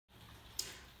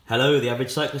Hello, the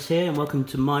Average Cyclist here, and welcome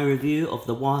to my review of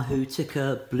the Wahoo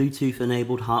TICKR Bluetooth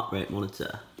enabled heart rate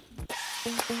monitor.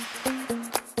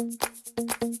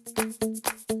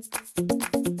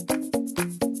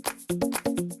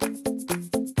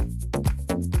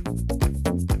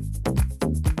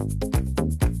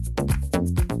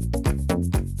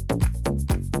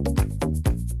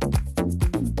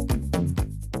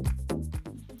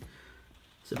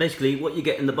 So basically what you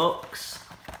get in the box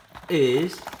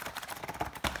is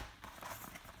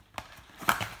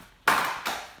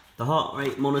the heart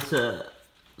rate monitor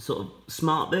sort of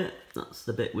smart bit. That's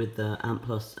the bit with the ANT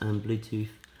Plus and Bluetooth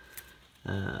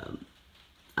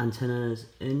antennas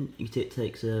in. You see it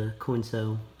takes a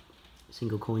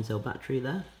single coin cell battery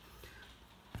there.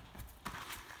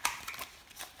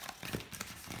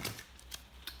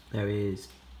 There is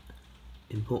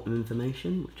important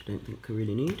information, which I don't think I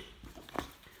really need.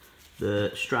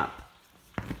 The strap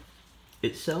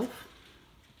itself,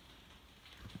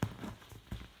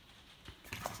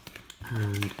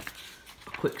 and a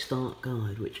quick start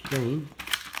guide, which again,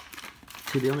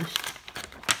 to be honest,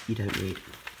 you don't need.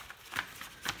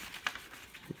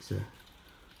 It's a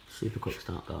super quick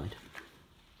start guide.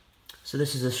 So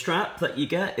this is a strap that you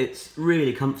get. It's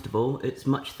really comfortable. It's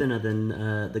much thinner than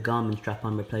the Garmin strap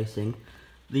I'm replacing.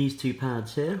 These two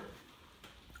pads here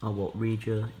are what read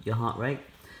your heart rate.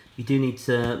 You do need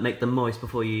to make them moist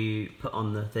before you put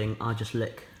on the thing. I just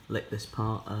lick this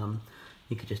part.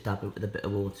 You could just dab it with a bit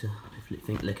of water if you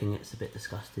think licking it's a bit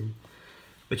disgusting,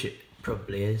 which it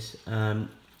probably is.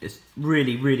 It's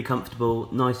really comfortable,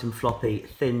 nice and floppy,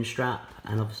 thin strap,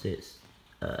 and obviously it's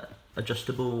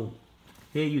adjustable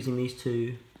here using these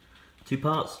two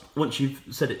parts. Once you've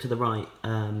set it to the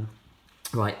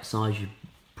right size, you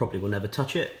probably will never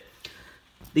touch it.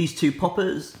 These two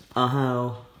poppers are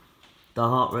how the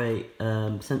heart rate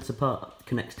sensor part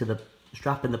connects to the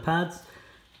strap in the pads.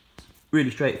 Really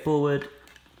straightforward.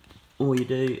 All you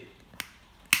do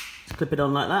is clip it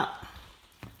on like that,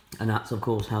 and that's of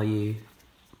course how you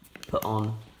put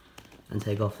on and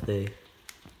take off the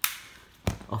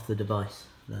device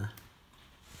there.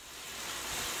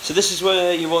 So this is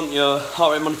where you want your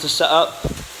heart rate monitor set up,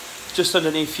 just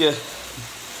underneath your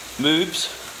moobs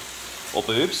or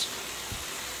boobs.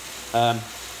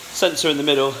 Sensor in the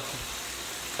middle,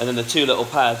 and then the two little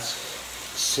pads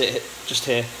sit just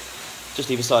here, just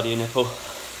either side of your nipple.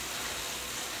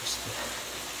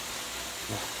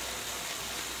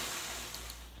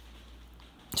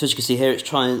 So as you can see here, it's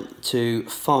trying to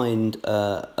find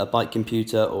a bike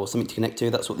computer or something to connect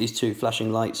to. That's what these two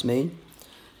flashing lights mean.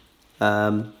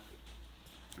 Just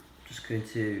going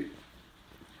to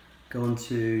go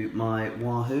onto my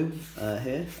Wahoo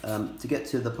here. To get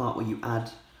to the part where you add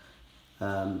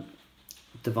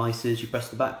devices, you press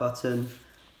the back button,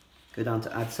 go down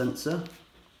to add sensor,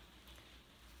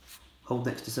 hold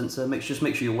next to sensor, just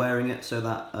make sure you're wearing it so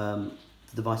that the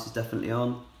device is definitely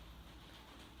on.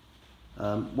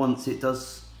 Once it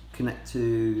does connect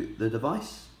to the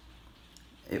device,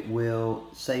 it will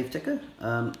save TICKR,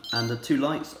 and the two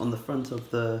lights on the front of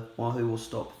the Wahoo will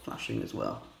stop flashing as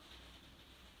well.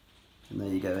 And there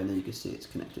you go, and then you can see it's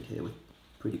connected here with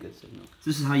pretty good signal. So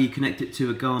this is how you connect it to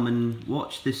a Garmin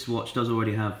watch. This watch does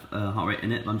already have heart rate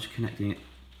in it, but I'm just connecting it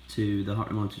to the heart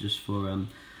rate monitor just for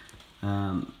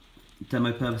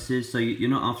demo purposes. So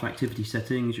you're not after activity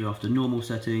settings, you're after normal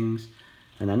settings,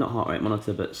 and they're not heart rate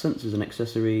monitor, but sensors and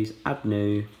accessories, add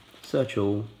new, search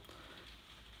all.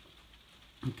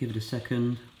 I'll give it a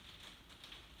second.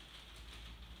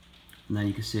 And then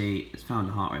you can see it's found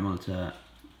a heart rate monitor,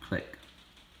 click,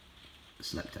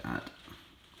 select to add.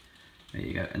 There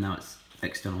you go, and now its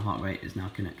external heart rate is now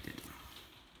connected.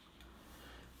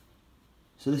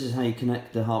 So this is how you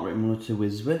connect the heart rate monitor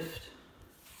with Zwift.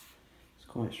 It's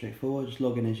quite straightforward. Just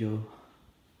log in as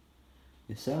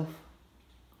yourself.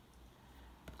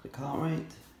 Click heart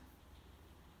rate.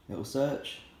 It will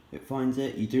search. It finds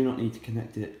it. You do not need to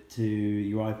connect it to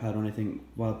your iPad or anything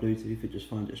via Bluetooth. It just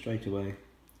finds it straight away.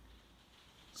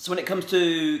 So when it comes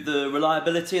to the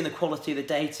reliability and the quality of the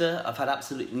data, I've had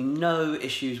absolutely no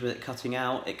issues with it cutting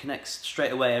out. It connects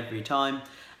straight away every time,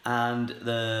 and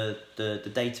the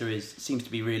data seems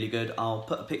to be really good. I'll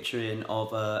put a picture in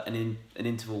of an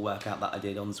interval workout that I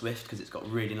did on Zwift, because it's got a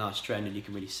really nice trend and you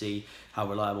can really see how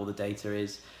reliable the data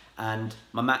is. And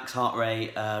my max heart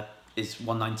rate is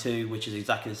 192, which is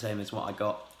exactly the same as what I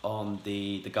got on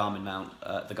the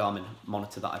Garmin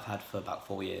monitor that I've had for about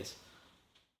 4 years.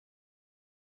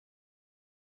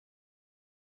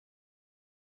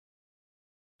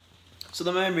 So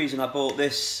the main reason I bought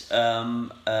this,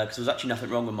 because there was actually nothing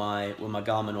wrong with my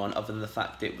Garmin one, other than the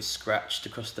fact it was scratched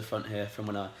across the front here from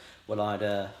when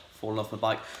I'd fallen off my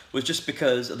bike was just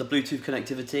because of the Bluetooth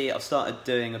connectivity. I've started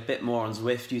doing a bit more on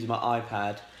Zwift using my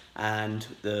iPad, and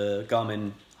the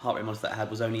Garmin heart rate monitor that I had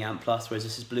was only ANT+, whereas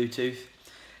this is Bluetooth.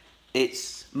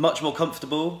 It's much more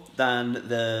comfortable than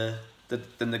the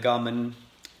Garmin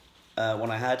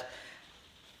one I had.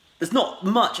 There's not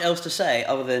much else to say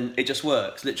other than it just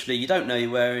works. Literally, you don't know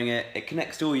you're wearing it. It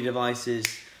connects to all your devices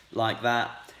like that.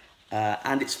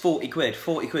 And it's 40 quid.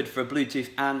 40 quid for a Bluetooth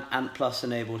and ANT+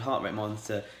 enabled heart rate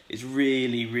monitor is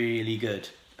really, really good.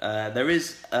 There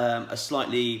is a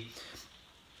slightly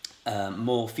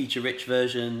more feature-rich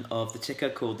version of the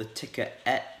TICKR called the TICKR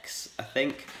X, I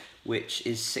think, which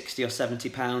is 60 or 70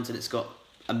 pounds, and it's got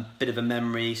a bit of a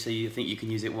memory, so you think you can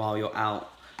use it while you're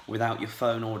out without your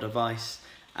phone or device.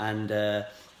 And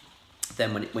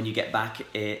then when you get back,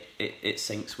 it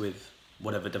syncs with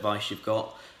whatever device you've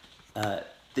got.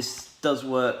 This does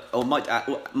work, or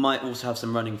might also have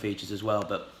some running features as well,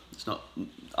 but it's not.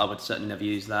 I would certainly never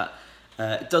use that.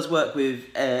 It does work with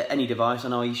any device. I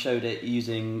know he showed it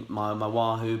using my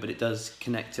Wahoo, but it does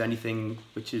connect to anything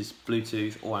which is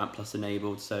Bluetooth or ANT+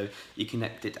 enabled. So you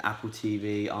connect it to Apple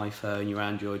TV, iPhone, your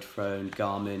Android phone,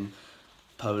 Garmin,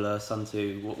 Polar,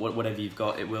 Sun2, whatever you've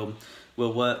got, it will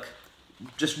work.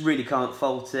 Just really can't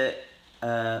fault it.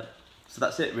 So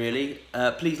that's it really.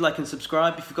 Please like and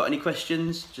subscribe. If you've got any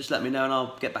questions, just let me know and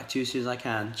I'll get back to you as soon as I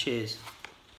can. Cheers.